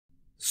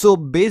So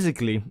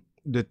basically,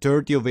 the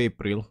 30th of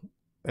April,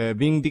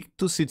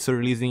 Vindictus is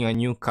releasing a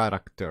new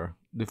character,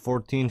 the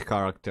 14th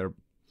character,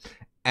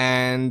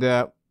 and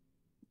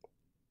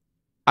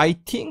I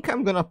think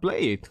I'm gonna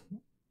play it.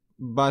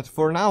 But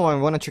for now I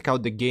wanna check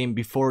out the game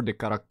before the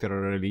character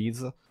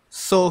release.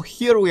 So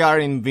here we are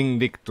in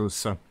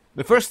Vindictus.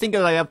 The first thing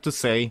that I have to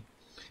say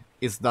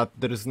is that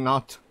there is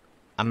not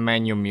a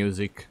menu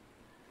music.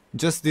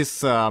 Just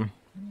this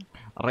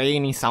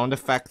rainy sound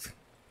effect.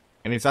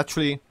 And it's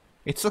actually,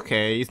 it's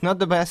okay. It's not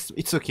the best,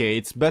 it's okay.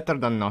 It's better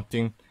than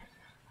nothing.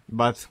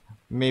 But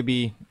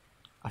maybe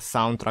a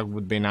soundtrack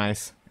would be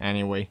nice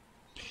anyway.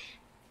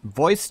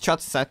 Voice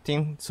chat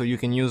setting, so you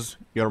can use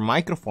your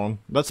microphone.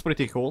 That's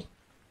pretty cool.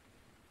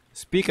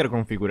 Speaker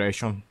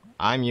configuration.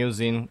 I'm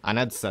using an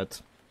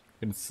headset.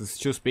 It's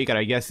two speaker,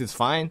 I guess it's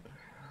fine.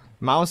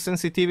 Mouse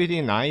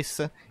sensitivity,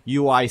 nice.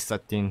 UI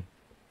setting.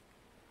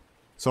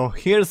 So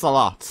here's a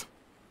lot.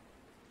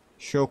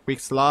 Show quick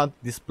slot,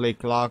 display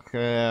clock,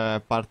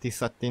 party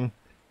setting.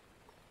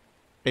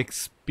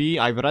 XP,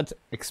 I've read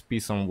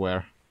XP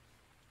somewhere.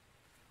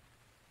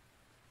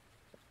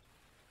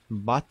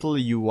 Battle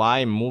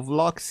UI move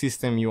lock,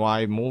 system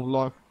UI move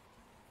lock.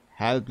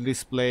 Help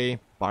display,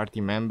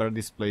 party member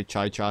display,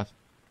 chai chat.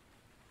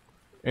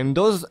 And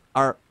those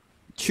are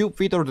two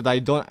features that I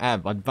don't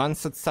have.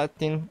 Advanced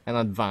setting and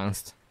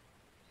advanced.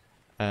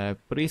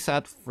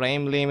 Preset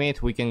frame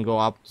limit, we can go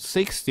up to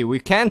 60. We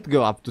can't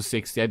go up to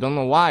 60, I don't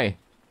know why.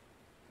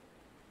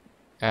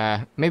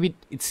 Maybe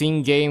it's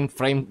in-game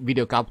frame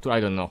video capture, I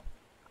don't know.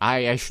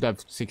 I should have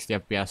 60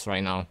 FPS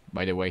right now,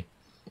 by the way.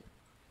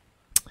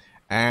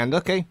 And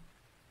okay.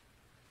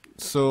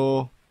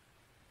 So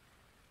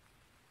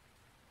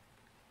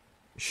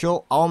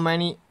show how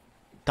many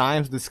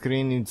times the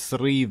screen is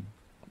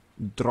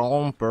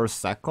redrawn per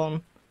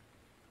second.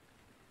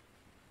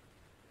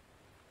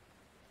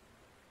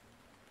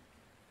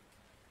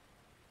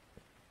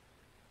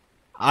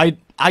 I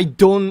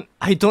don't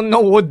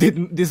know what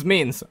this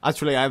means.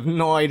 Actually, I have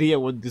no idea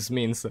what this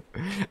means.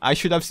 I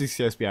should have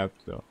 60 FPS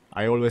though.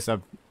 I always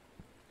have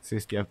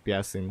 60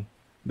 FPS in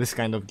this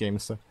kind of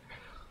games.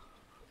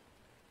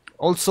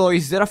 Also,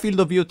 is there a field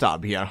of view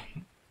tab here?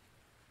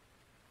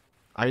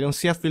 I don't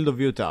see a field of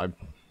view tab.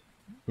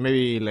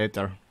 Maybe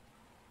later.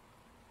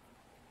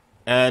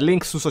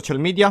 Links to social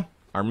media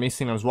are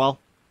missing as well.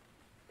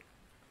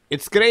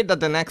 It's great that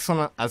the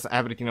Nexon has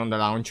everything on the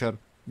launcher,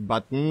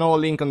 but no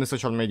link on the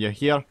social media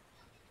here.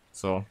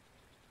 So,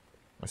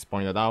 let's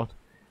point that out.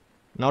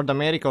 North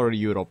America or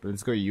Europe?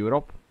 Let's go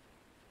Europe.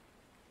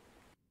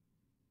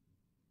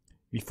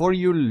 Before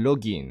you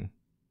log in,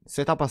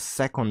 set up a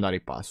secondary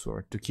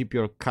password to keep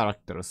your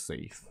character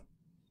safe.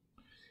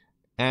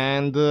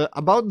 And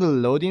about the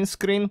loading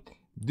screen,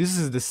 this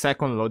is the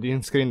second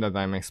loading screen that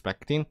I'm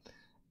expecting.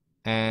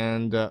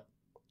 And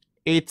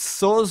it's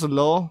so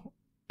slow,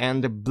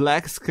 and the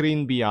black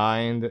screen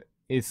behind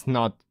is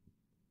not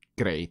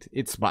great.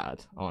 It's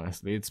bad,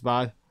 honestly, it's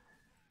bad.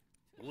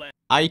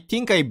 I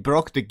think I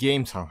broke the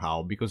game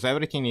somehow, because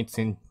everything is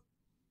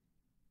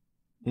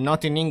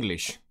not in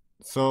English.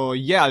 So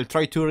yeah, I'll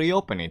try to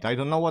reopen it. I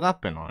don't know what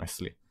happened,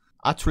 honestly.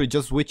 Actually,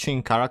 just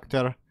switching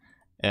character,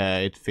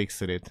 it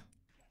fixed it.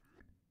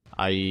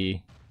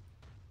 I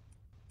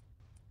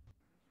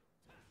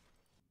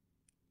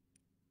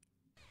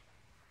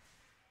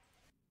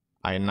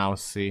now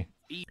see.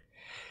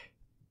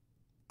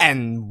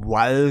 And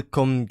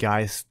welcome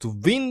guys to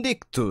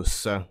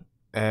Vindictus.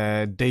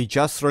 They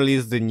just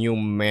released the new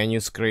menu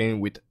screen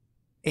with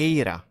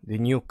EIRA, the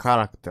new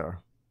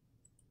character.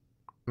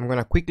 I'm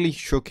gonna quickly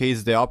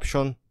showcase the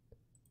option.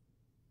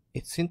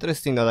 It's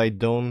interesting that I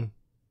don't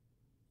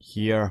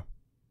hear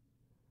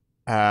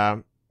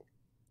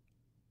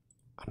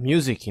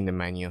music in the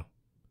menu.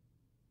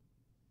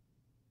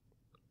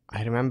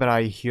 I remember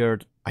I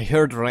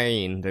heard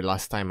rain the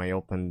last time I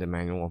opened the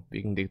menu of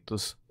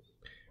Vindictus.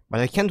 But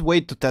I can't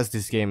wait to test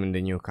this game in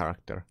the new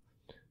character.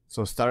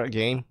 So start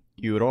game,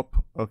 Europe,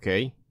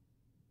 okay.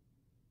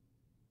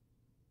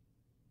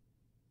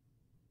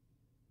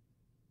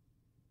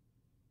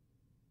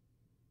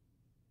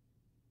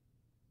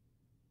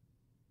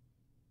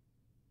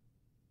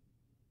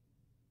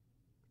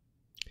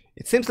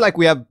 It seems like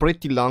we have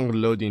pretty long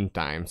loading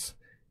times,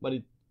 but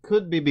it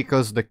could be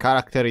because the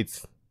character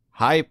is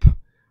hype.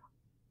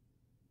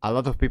 A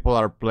lot of people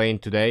are playing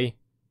today.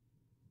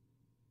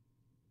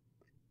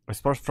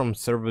 Response from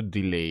server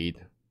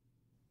delayed.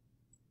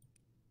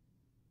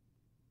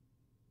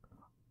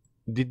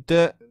 Did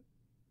the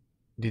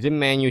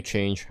menu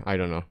change? I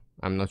don't know.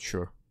 I'm not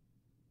sure.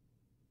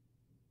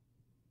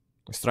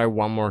 Let's try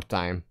one more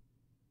time.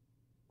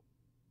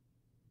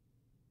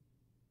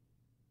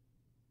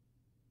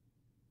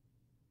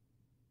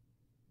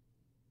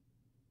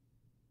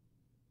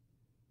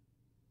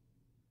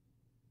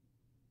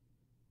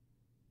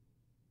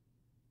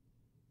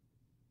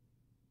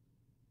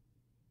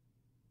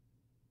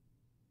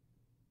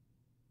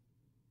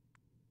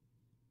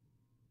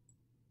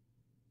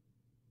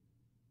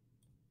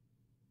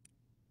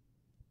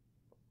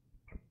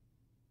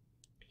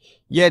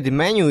 Yeah, the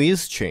menu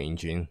is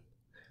changing.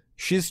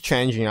 she's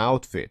changing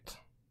outfit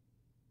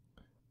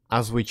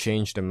as we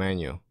change the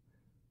menu.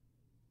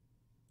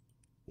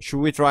 Should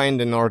we try in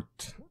the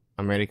North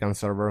American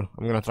server?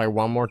 I'm gonna try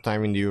one more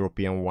time in the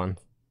European one.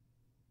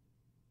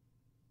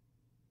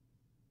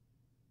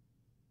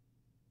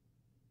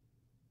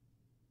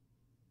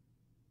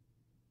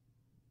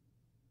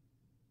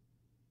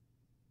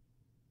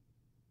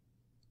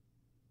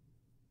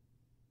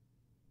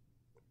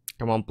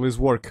 Come on, please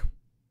work.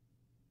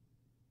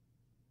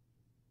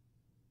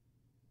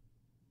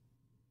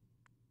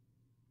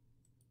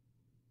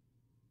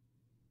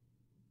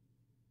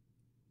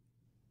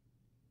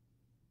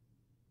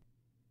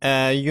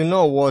 You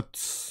know what?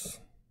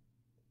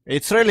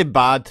 It's really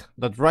bad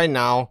that right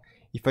now,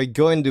 if I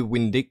go in the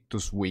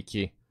Vindictus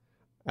wiki,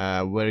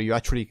 where you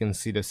actually can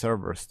see the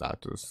server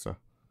status,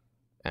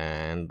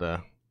 and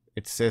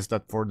it says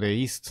that for the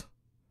East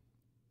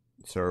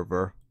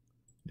server,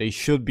 they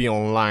should be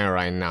online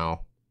right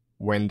now,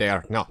 when they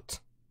are not.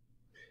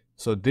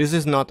 So this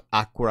is not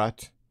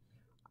accurate.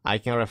 I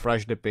can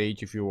refresh the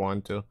page if you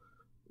want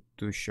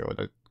to show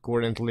that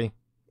currently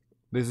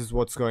this is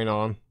what's going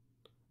on.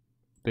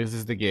 This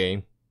is the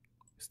game,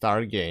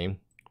 start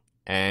game,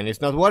 and it's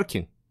not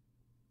working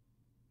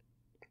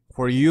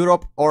for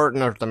Europe or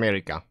North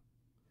America.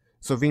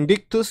 So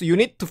Vindictus, you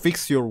need to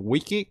fix your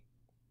wiki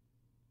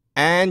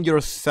and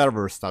your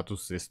server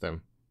status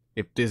system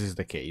if this is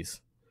the case,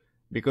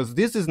 because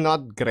this is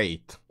not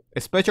great,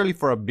 especially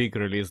for a big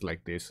release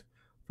like this,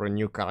 for a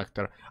new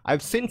character.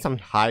 I've seen some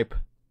hype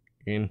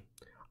in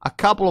a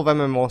couple of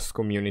MMOs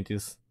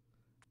communities,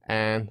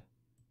 and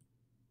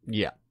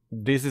yeah,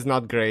 this is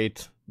not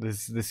great.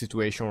 This is the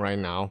situation right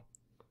now.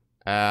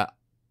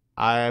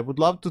 I would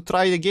love to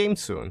try the game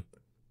soon.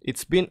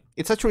 It's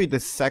actually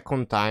the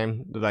second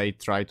time that I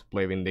tried to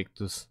play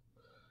Vindictus,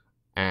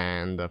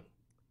 and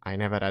I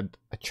never had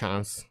a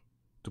chance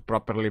to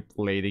properly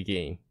play the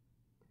game.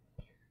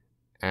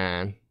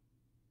 And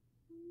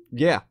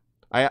yeah,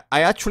 I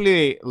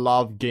actually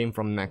love game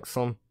from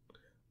Nexon.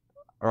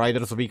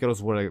 Riders of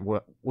Icarus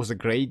was a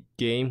great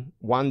game.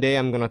 One day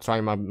I'm gonna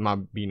try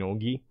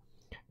Mabinogi,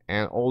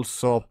 and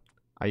also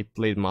I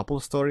played Maple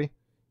Story.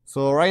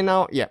 So right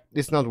now, yeah,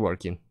 it's not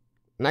working.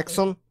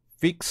 Nexon,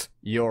 fix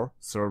your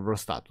server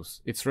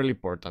status. It's really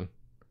important.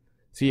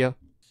 See ya.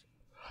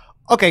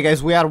 Okay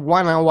guys, we are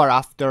 1 hour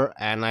after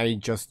and I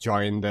just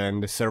joined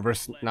and the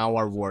servers now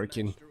are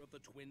working.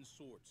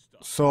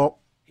 So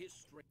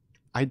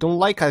I don't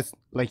like as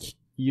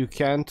you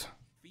can't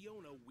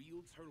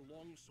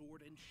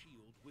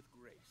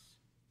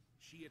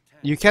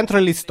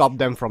really stop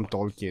them from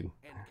talking.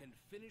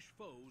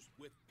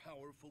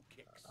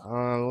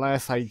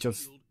 Unless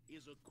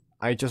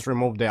I just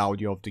remove the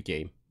audio of the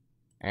game.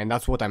 And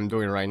that's what I'm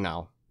doing right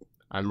now.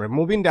 I'm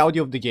removing the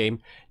audio of the game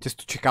just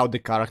to check out the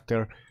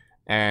character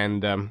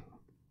and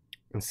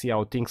see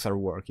how things are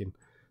working.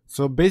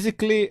 So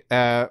basically,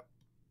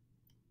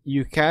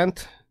 you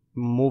can't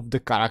move the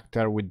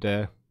character with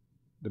the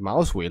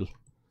mouse wheel.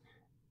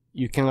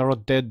 You can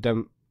rotate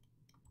them.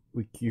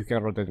 You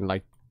can rotate them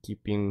like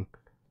keeping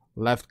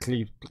left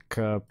click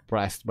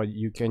pressed, but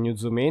you can you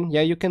zoom in?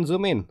 Yeah, you can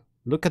zoom in.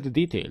 Look at the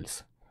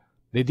details.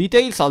 The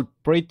details are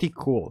pretty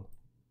cool.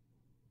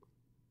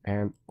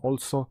 And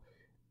also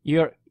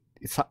here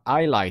it's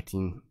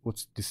highlighting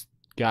what this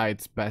guy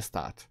is best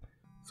at.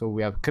 So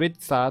we have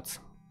crit stats,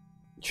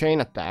 chain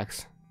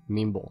attacks,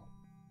 nimble.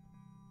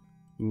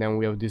 And then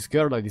we have this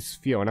girl that is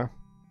Fiona.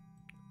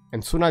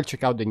 And soon I'll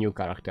check out the new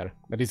character.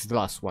 That is the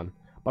last one.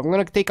 But I'm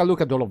gonna take a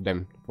look at all of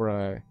them.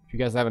 For if you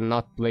guys have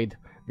not played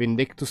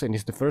Vindictus and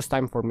it's the first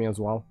time for me as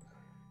well,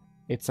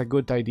 it's a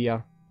good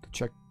idea to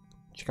check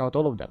out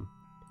all of them.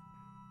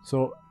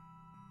 So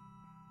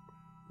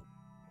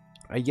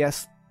I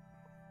guess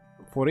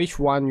for each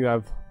one you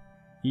have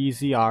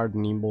easy, hard,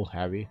 nimble,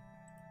 heavy.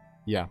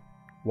 Yeah,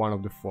 one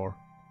of the 4.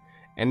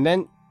 And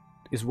then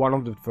is one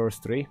of the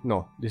first 3.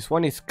 No, this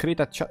one is crit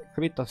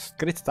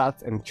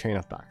stats and chain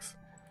attacks.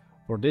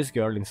 For this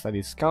girl instead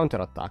is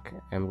counter attack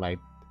and light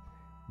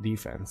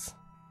defense.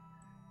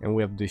 And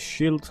we have the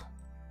shield.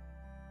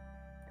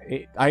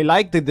 I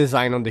like the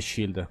design on the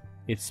shield.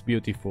 It's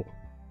beautiful.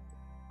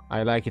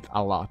 I like it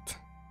a lot.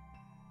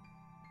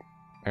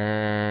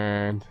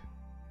 And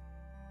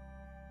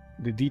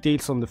the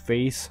details on the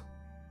face.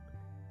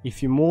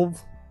 If you move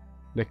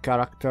the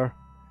character,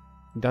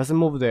 it doesn't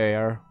move the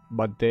hair,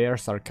 but the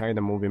hairs are kind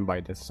of moving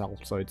by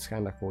themselves, so it's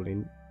kind of cool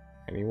in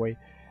anyway.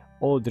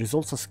 Oh, there's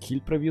also a skill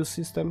preview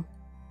system.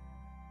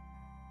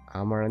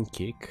 Hammer and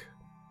kick.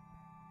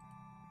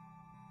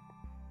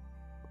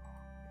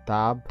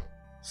 Tab,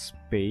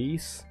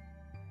 space,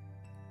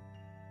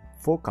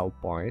 focal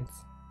points,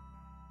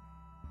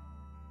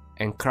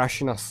 and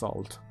crushing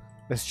assault.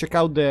 Let's check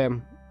out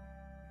the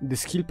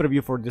skill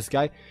preview for this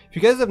guy. If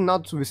you guys have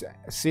not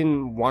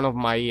seen one of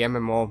my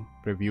MMO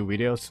preview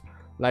videos,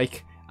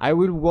 like, I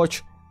will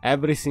watch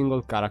every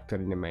single character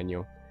in the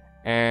menu.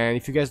 And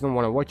if you guys don't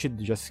want to watch it,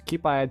 just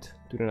skip ahead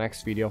to the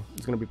next video.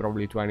 It's gonna be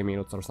probably 20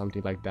 minutes or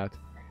something like that.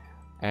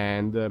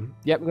 And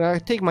yeah, I'm gonna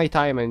take my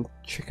time and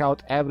check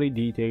out every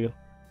detail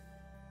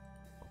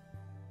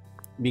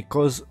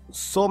because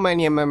so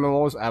many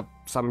MMOs have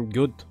some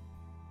good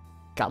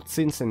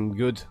cutscenes and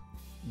good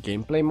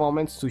gameplay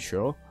moments to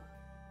show,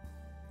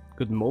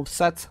 good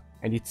movesets,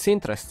 and it's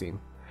interesting.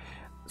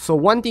 So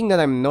one thing that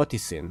I'm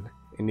noticing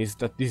is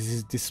that this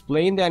is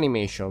displaying the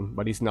animation,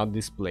 but it's not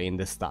displaying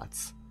the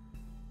stats.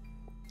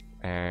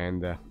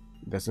 And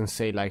doesn't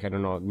say, like, I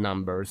don't know,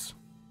 numbers,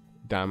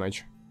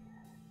 damage.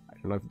 I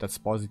don't know if that's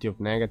positive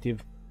or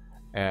negative.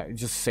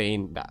 Just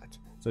saying that.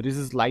 So this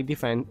is light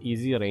defense,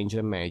 easy range,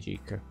 and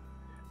magic.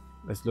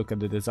 Let's look at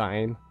the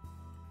design.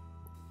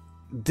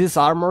 These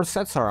armor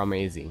sets are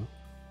amazing.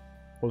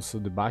 Also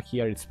the back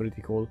here, it's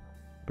pretty cool.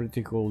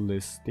 Pretty cool,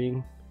 this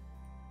thing.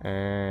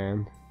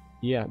 And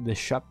yeah, the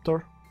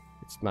scepter,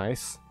 it's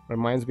nice.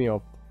 Reminds me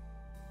of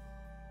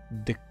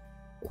the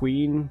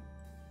Queen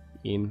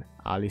in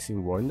Alice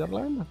in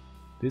Wonderland.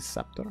 This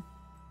scepter,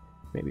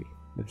 maybe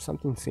there's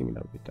something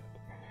similar with that.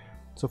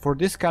 So for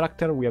this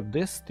character we have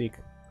this stick.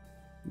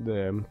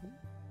 The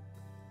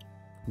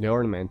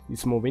ornament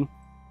is moving,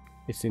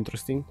 it's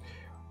interesting,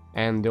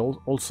 and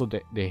also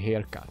the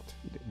haircut.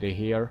 The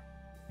hair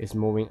is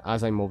moving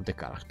as I move the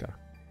character.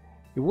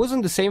 It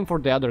wasn't the same for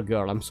the other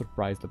girl. I'm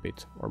surprised a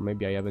bit, or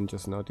maybe I haven't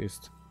just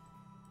noticed.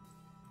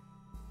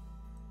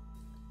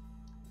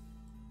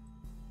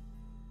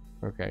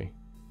 Okay,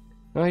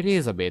 no, it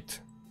is a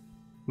bit,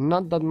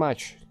 not that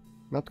much,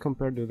 not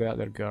compared to the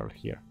other girl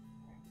here.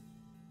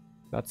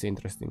 That's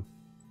interesting.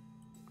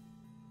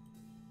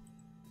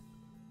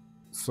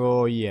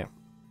 So yeah,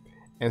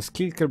 and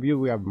skill review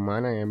we have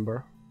Mana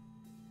Ember.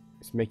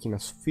 It's making a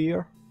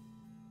sphere.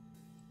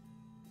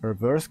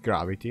 Reverse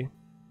gravity.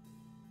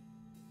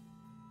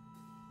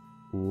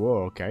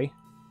 Whoa, okay.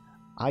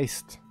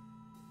 Iced.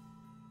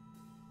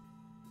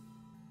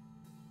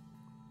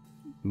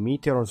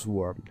 Meteor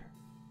Swarm.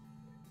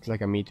 It's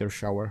like a meteor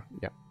shower,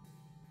 yeah.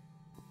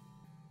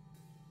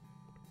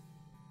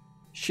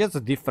 She has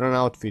a different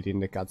outfit in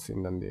the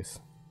cutscene than this.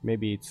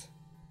 Maybe it's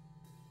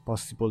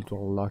possible to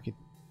unlock it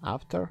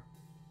after,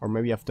 or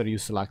maybe after you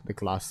select the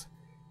class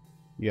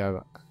you have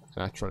an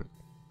actual,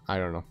 I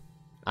don't know,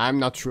 I'm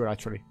not sure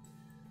actually.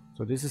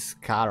 So this is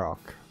Karok.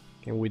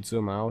 Can we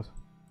zoom out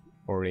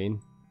or in?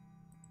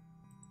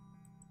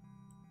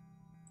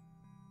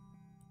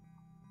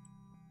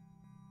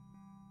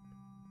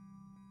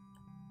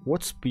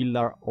 What's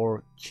Pillar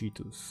or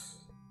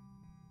Cheetos?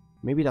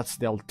 Maybe that's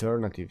the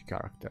alternative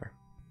character.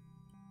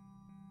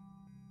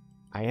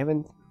 I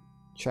haven't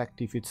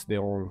checked if it's the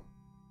own.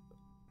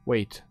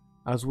 Wait,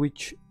 as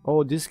which?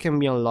 Oh, this can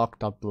be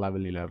unlocked up to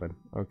level 11.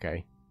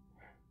 Okay.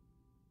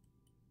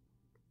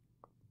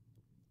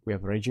 We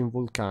have Raging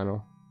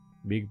Volcano,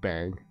 Big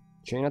Bang,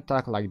 Chain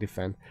Attack, Like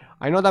Defense.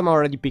 I know that I'm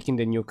already picking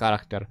the new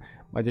character,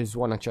 but I just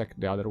wanna check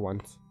the other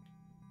ones.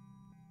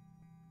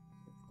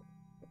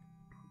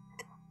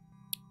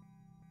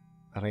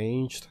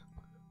 Ranged.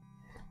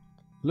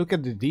 Look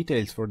at the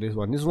details for this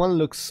one. This one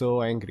looks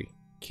so angry.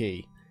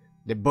 K.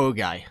 The bow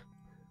guy.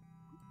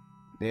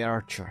 The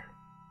archer.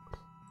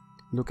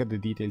 Look at the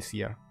details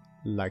here.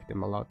 Like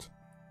them a lot.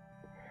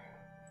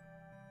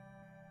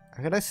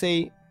 I gotta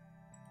say,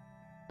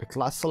 the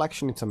class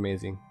selection is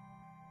amazing.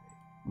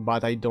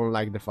 But I don't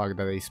like the fact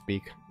that they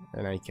speak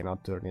and I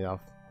cannot turn it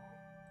off.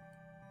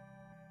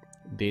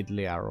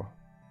 Deadly Arrow.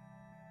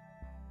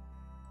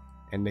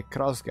 And the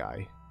cross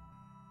guy.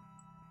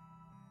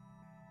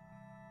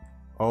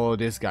 Oh,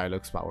 this guy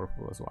looks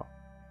powerful as well.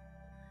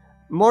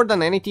 More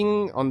than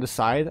anything on the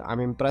side, I'm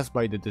impressed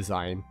by the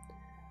design.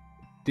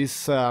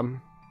 This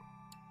preview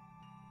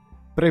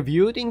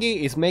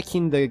thingy is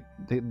making the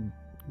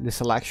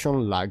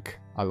selection lag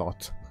a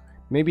lot.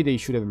 Maybe they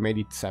should have made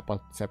it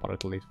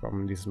separately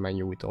from this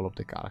menu with all of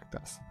the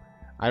characters.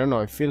 I don't know,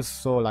 it feels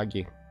so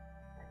laggy.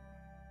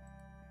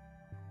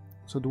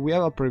 So do we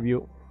have a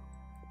preview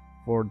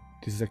for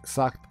this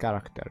exact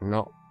character?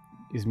 No,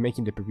 it's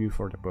making the preview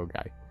for the bow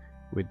guy.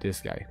 With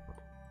this guy,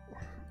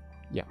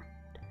 yeah,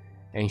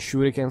 and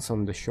shurikens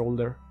on the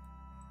shoulder.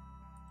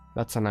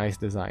 That's a nice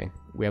design.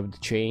 We have the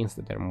chains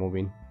that are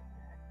moving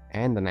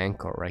and an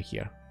anchor right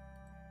here.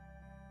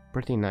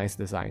 Pretty nice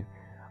design.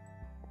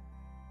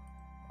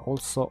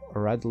 Also a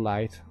red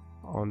light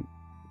on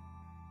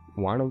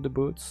one of the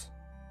boots.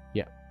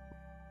 Yeah,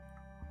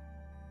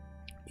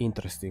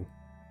 interesting.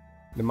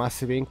 The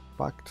massive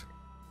impact,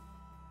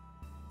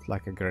 it's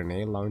like a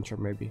grenade launcher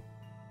maybe.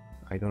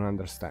 I don't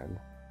understand.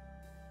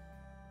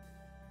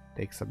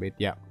 Takes a bit,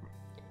 yeah.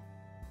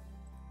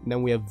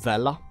 Then we have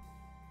Vela,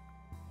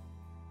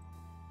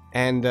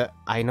 and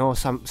I know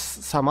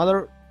some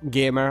other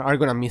gamer are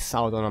gonna miss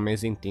out on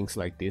amazing things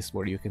like this,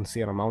 where you can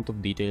see an amount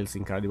of details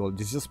incredible.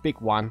 Just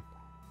pick one,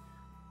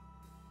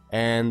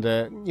 and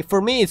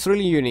for me it's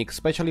really unique,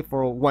 especially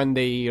for when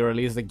they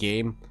release the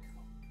game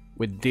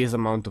with this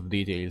amount of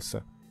details.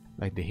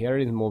 Like the hair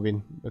is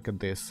moving. Look at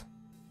this.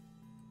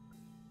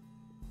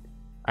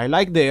 I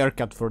like the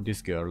haircut for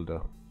this girl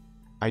though.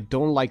 I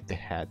don't like the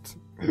hat.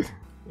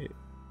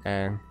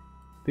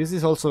 This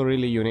is also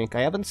really unique.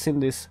 I haven't seen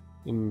this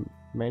in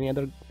many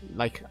other...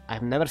 Like,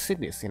 I've never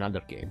seen this in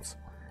other games.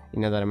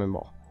 In other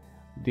MMO.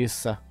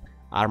 This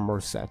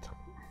armor set.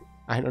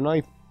 I don't know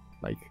if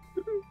like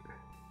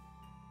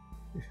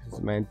it's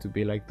meant to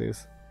be like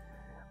this.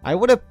 I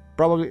would have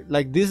probably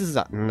like this is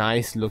a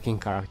nice looking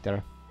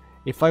character.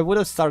 If I would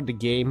have started the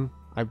game,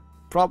 I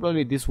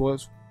probably this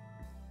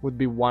would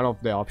be one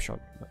of the options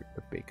like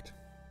I picked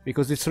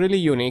because it's really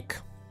unique.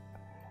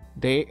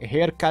 The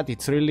haircut,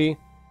 it's really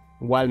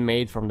well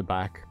made from the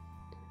back.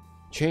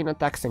 Chain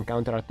attacks and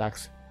counter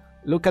attacks.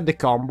 Look at the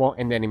combo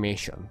and the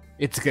animation.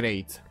 It's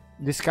great.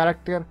 This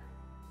character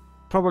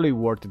probably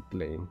worth it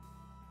playing.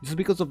 Just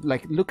because of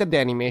like look at the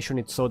animation,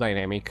 it's so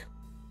dynamic.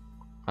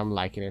 I'm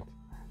liking it.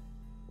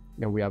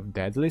 Then we have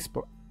Deadly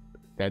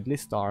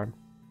Storm.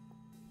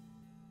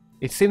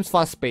 It seems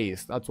fast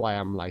paced, that's why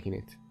I'm liking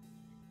it.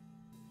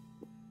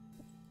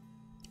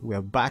 We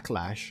have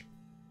Backlash.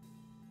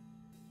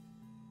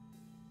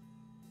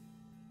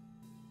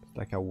 It's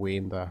like a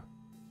wind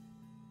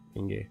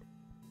thingy.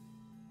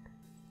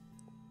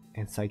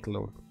 And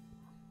Cyclone.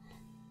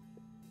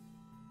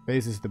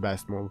 This is the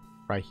best move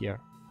right here.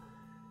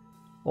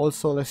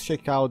 Also, let's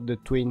check out the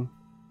twin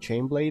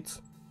chain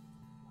blades.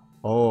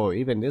 Oh,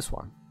 even this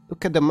one.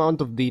 Look at the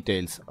amount of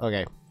details.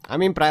 Okay,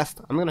 I'm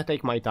impressed. I'm gonna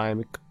take my time.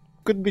 It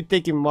could be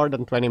taking more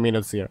than 20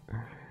 minutes here.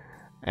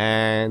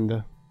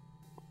 And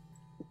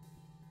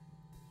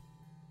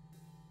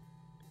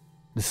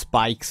the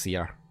spikes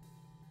here.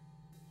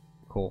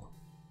 Cool.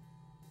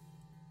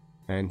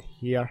 And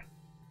here,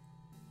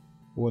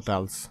 what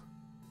else?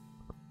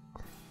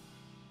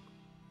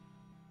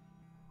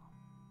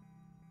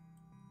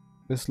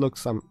 This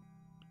looks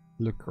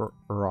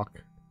rock.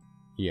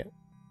 Yeah.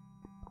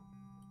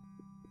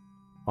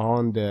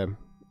 On the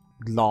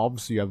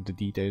gloves you have the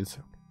details.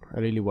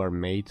 Really were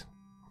made.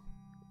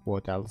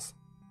 What else?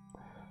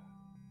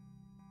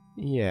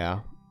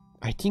 Yeah.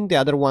 I think the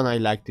other one I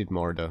liked it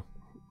more though.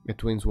 The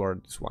twin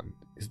sword, this one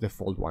is the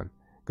fold one.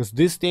 Because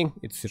this thing,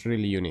 it's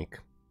really unique.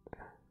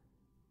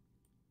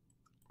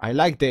 I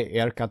like the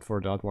haircut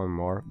for that one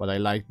more, but I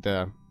like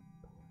the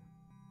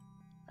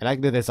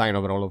design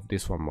overall of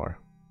this one more.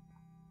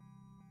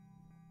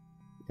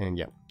 And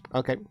yeah,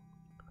 okay.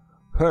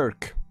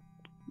 Herc,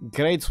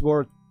 great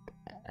sword,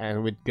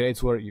 and with great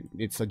sword,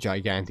 it's a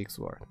gigantic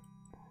sword.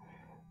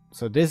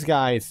 So this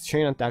guy is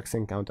chain attacks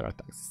and counter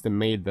attacks. It's the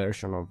male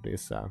version of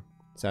this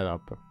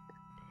setup,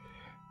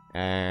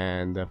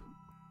 and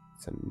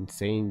it's an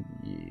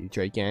insane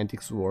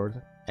gigantic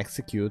sword.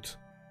 Execute,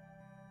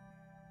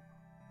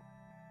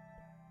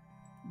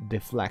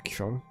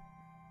 deflection,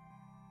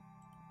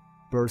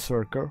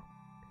 berserker.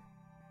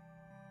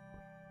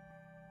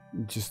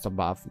 Just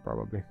above,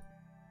 probably.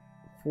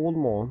 Full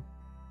moon.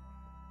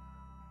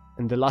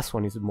 And the last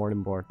one is more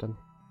important.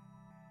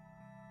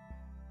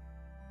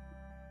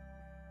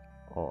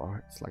 Oh,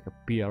 it's like a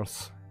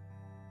pierce.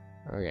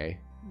 Okay,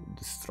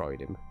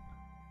 destroyed him.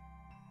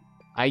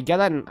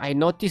 I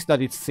noticed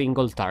that it's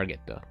single target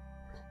though.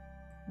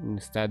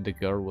 Instead the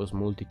girl was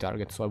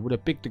multi-target, so I would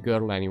have picked the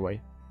girl anyway.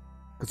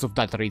 Because of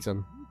that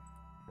reason.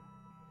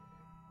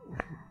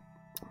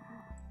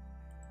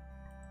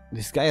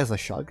 This guy has a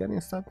shotgun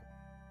instead?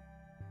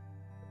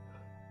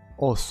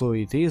 Oh, so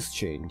it is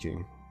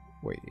changing.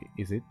 Wait,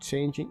 is it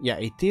changing? Yeah,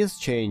 it is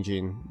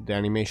changing the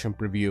animation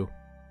preview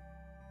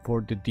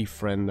for the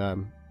different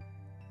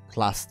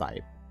class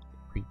type.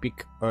 We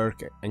pick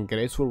Urk and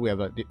Graceful, we have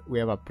a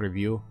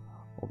preview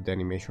of the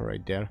animation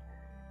right there.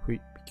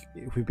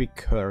 If we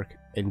pick Urk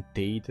and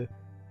Tate,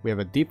 we have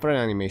a different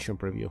animation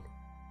preview.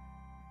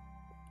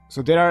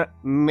 So there are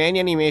many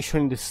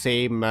animations in the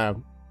same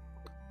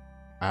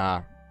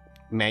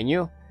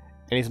menu, and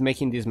it's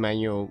making this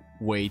menu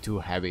way too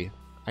heavy.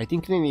 I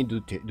think they need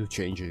to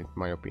change it, in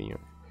my opinion.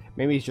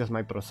 Maybe it's just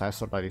my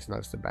processor that is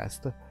not the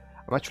best.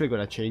 I'm actually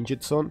gonna change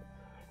it soon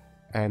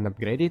and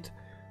upgrade it,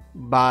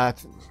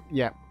 but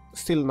yeah,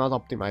 still not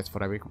optimized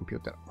for every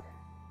computer.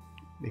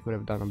 They could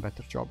have done a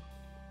better job.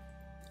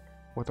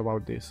 What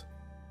about this?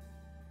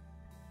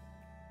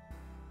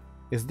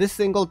 Is this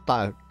single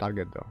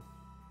target though?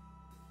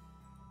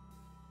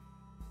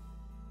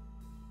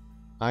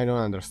 I don't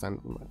understand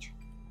much.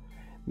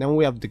 Then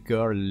we have the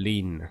girl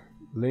Lynn.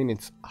 Lynn,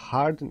 it's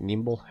hard,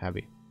 nimble,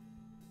 heavy.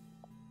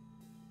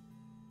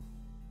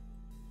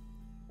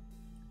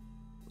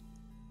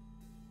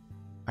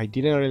 I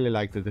didn't really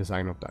like the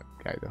design of that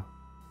guy though.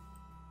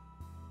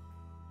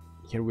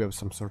 Here we have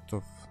some sort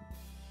of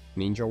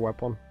ninja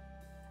weapon.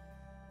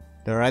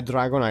 The red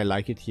dragon, I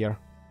like it here.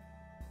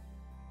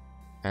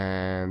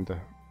 And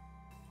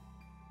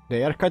the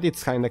haircut,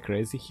 it's kinda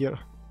crazy here.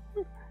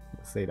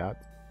 I'll say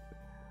that.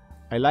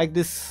 I like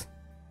this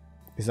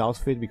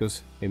outfit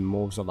because it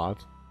moves a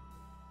lot.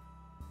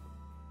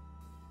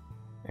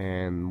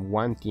 And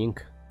one thing,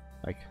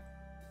 like,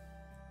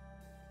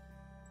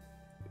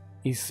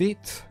 is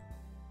it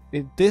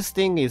this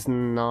thing is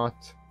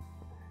not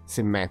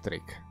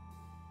symmetric.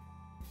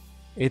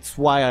 It's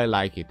why I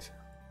like it,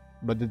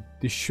 but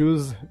the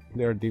shoes,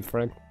 they're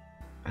different.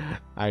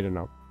 I don't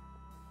know.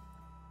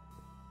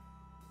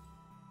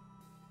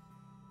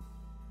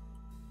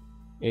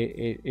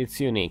 It's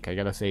unique, I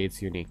gotta say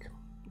it's unique.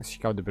 Let's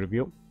check out the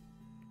preview.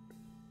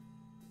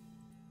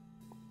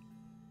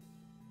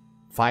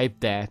 5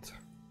 death.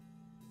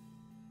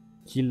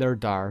 Killer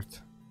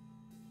dart.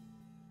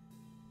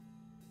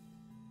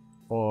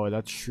 Oh,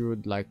 that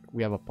should, like,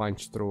 we have a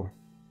punch through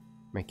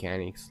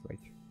mechanics,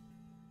 like,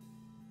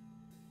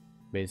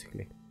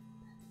 basically.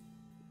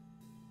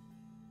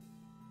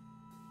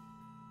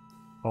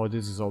 Oh,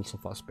 this is also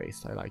fast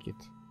paced, I like it.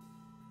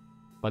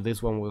 But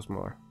this one was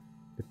more.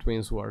 The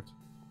twin sword.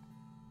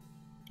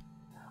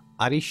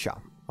 Arisha.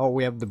 Oh,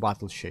 we have the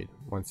battle shade.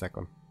 1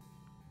 second.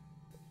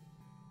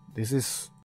 This is